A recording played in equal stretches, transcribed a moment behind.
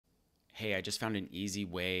Hey, I just found an easy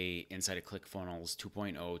way inside of ClickFunnels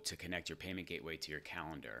 2.0 to connect your payment gateway to your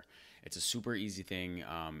calendar. It's a super easy thing,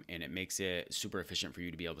 and it makes it super efficient for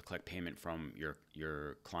you to be able to collect payment from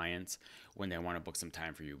your clients when they want to book some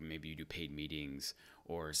time for you. Maybe you do paid meetings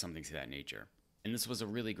or something to that nature. And this was a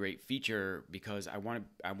really great feature because I want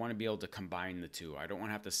to be able to combine the two. I don't want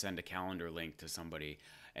to have to send a calendar link to somebody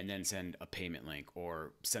and then send a payment link,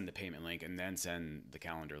 or send the payment link and then send the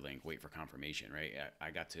calendar link, wait for confirmation, right? I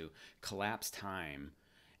got to collapse time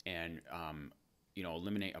and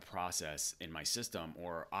eliminate a process in my system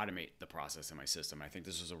or automate the process in my system. I think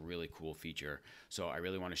this is a really cool feature, so I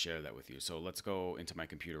really want to share that with you. So let's go into my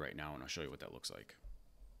computer right now and I'll show you what that looks like.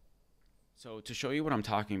 So to show you what I'm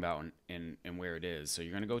talking about and where it is, so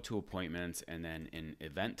you're going to go to appointments and then in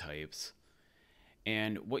event types.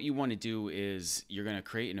 And what you want to do is you're going to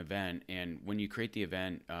create an event. And when you create the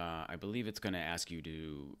event, I believe it's going to ask you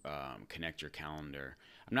to connect your calendar.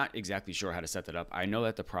 I'm not exactly sure how to set that up. I know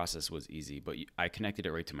that the process was easy, but I connected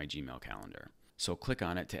it right to my Gmail calendar. So click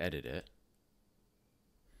on it to edit it.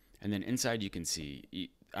 And then inside you can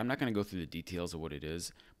see, I'm not going to go through the details of what it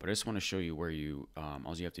is, but I just want to show you where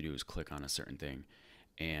all you have to do is click on a certain thing,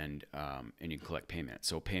 and you can collect payment.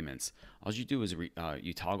 So payments, all you do is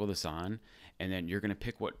you toggle this on, and then you're going to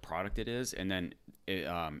pick what product it is, and then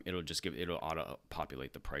it'll auto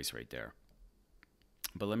populate the price right there.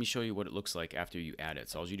 But let me show you what it looks like after you add it.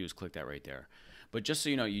 So all you do is click that right there. But just so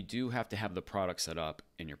you know, you do have to have the product set up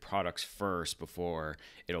in your products first before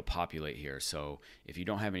it'll populate here. So if you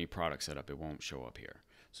don't have any products set up, it won't show up here.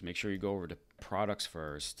 So make sure you go over to products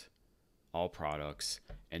first, all products,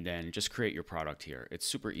 and then just create your product here. It's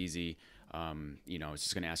super easy. It's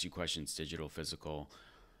just going to ask you questions, digital, physical.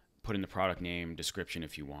 Put in the product name, description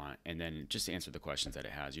if you want, and then just answer the questions that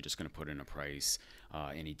it has. You're just going to put in a price,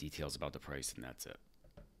 any details about the price, and that's it.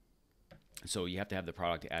 So you have to have the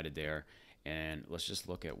product added there, and let's just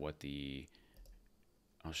look at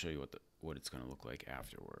I'll show you what it's going to look like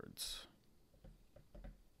afterwards.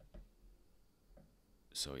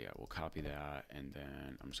 So yeah, we'll copy that, and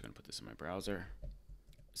then I'm just going to put this in my browser.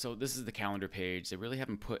 So this is the calendar page. They really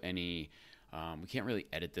haven't put any, we can't really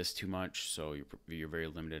edit this too much, so you're very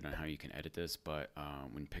limited on how you can edit this, but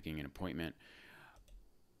when picking an appointment,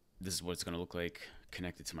 this is what it's going to look like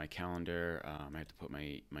connected to my calendar. I have to put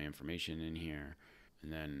my information in here,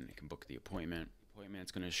 and then I can book the appointment.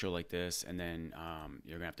 Appointment's going to show like this, and then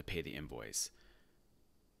you're going to have to pay the invoice.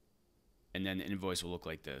 And then the invoice will look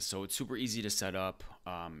like this. So it's super easy to set up,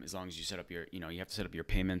 as long as you set up you have to set up your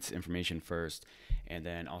payments information first, and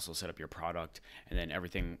then also set up your product, and then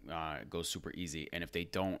everything goes super easy. And if they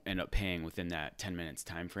don't end up paying within that 10 minutes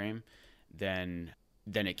time frame, then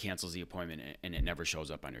it cancels the appointment and it never shows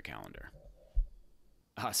up on your calendar.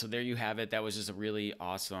 So there you have it. That was just a really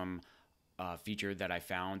awesome feature that I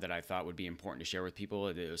found that I thought would be important to share with people.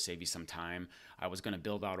 It will save you some time. I was going to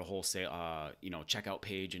build out a whole checkout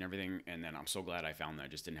page and everything, and then I'm so glad I found that I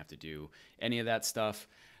just didn't have to do any of that stuff.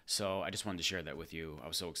 So I just wanted to share that with you. I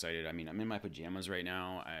was so excited. I mean, I'm in my pajamas right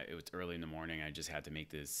now. It was early in the morning. I just had to make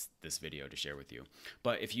this video to share with you.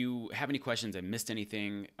 But if you have any questions, I missed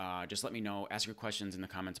anything, just let me know. Ask your questions in the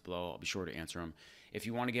comments below. I'll be sure to answer them. If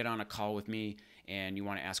you want to get on a call with me and you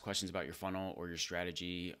want to ask questions about your funnel or your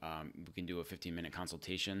strategy, we can do a 15-minute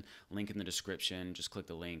consultation. Link in the description. Just click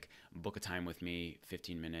the link. Book a time with me,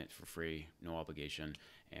 15-minute for free, no obligation.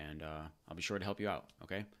 And I'll be sure to help you out,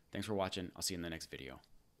 okay? Thanks for watching. I'll see you in the next video.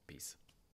 Peace.